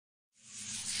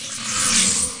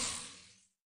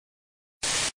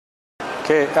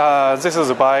Okay, this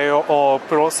is Bio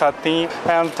Pro 13,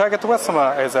 and target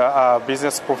customer is a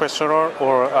business professional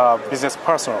or a business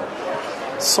personal.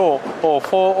 So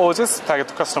for this target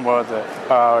customer, the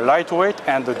lightweight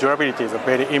and the durability is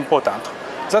very important.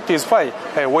 That is why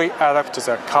we adapt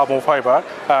the carbon fiber,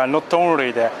 not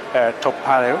only the top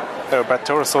panel, but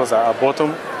also the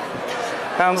bottom.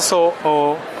 And so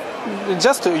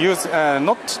just use,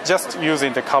 not just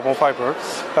using the carbon fiber,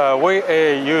 we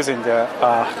using the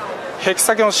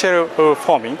hexagonal shell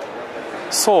forming.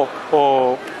 So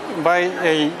by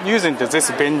using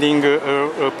this bending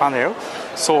panel,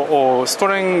 so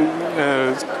string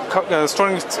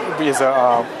is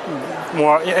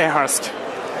more enhanced.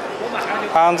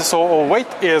 And so weight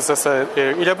is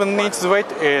 11 inch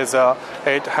weight is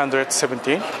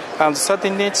 817, and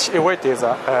 13 inch weight is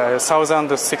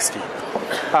 1060.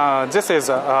 This is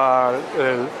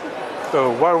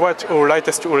worldwide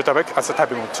lightest ultrabike as a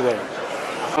typing today.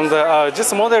 And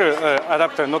this model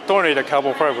adapts not only the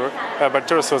carbon fiber, but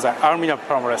also the aluminum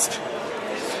armrest.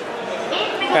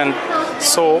 And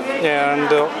so,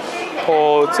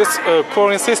 this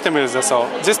cooling system is so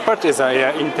this part is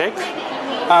air intake,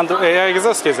 and air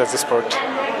exhaust is this part.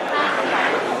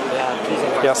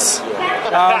 Yes.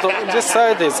 And this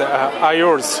side is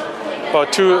IOs,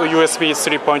 2 USB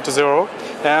 3.0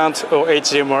 and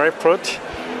HDMI port,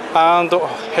 and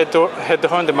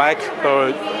headphone mic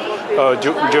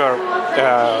dual.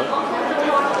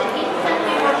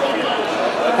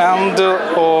 And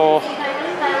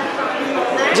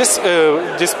this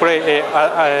display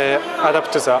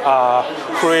adapts the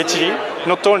Full HD,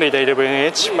 not only the 11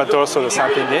 inch but also the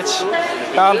 13 inch.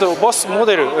 And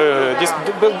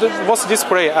both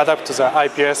display adapt the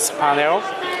IPS panel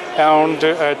and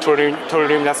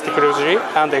luminous technology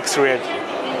and X-ray.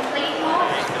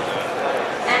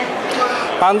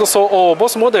 And so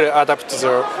both models adapt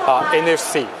the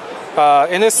NFC.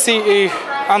 NFC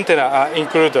antenna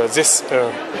include this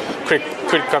quick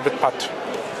connect part.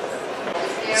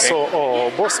 So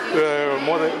both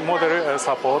model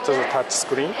support the touch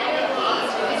screen,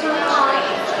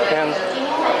 and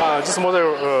this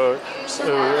model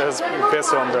is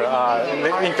based on the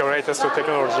latest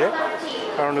technology,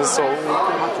 and so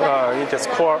it is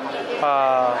core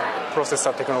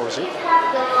processor technology.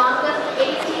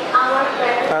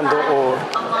 And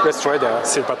let's try the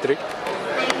cell battery.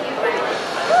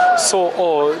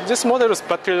 So this model's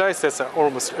battery life is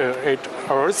almost 8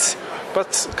 hours,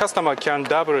 but customer can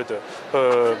double the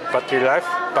battery life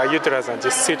by utilizing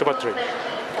this seat battery.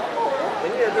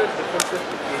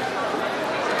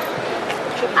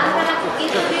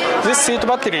 This seat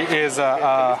battery is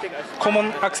a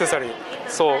common accessory,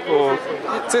 so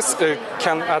this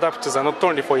can adapt to not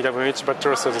only for 11 inch but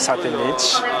also the 13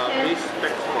 inch.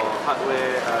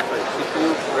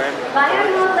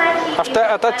 After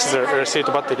attach the seat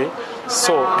battery,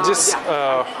 so this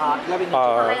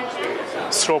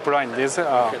slope line is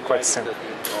quite simple.